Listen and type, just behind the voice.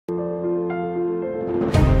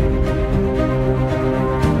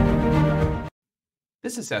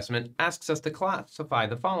This assessment asks us to classify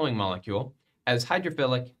the following molecule as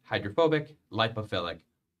hydrophilic, hydrophobic, lipophilic,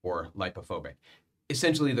 or lipophobic.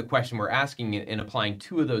 Essentially, the question we're asking in applying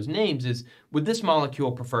two of those names is, would this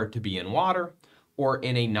molecule prefer to be in water or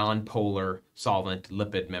in a nonpolar solvent,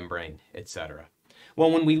 lipid membrane, etc.?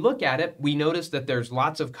 Well, when we look at it, we notice that there's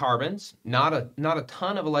lots of carbons, not a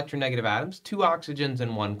ton of electronegative atoms, 2 oxygens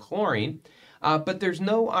and 1 chlorine, but there's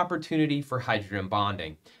no opportunity for hydrogen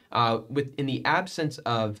bonding. In the absence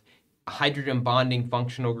of hydrogen bonding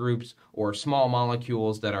functional groups or small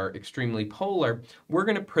molecules that are extremely polar, we're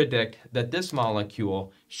going to predict that this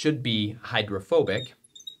molecule should be hydrophobic,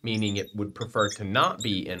 meaning it would prefer to not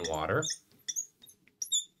be in water.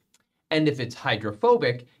 And if it's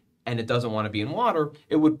hydrophobic and it doesn't want to be in water,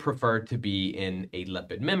 it would prefer to be in a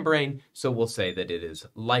lipid membrane, so we'll say that it is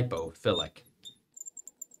lipophilic.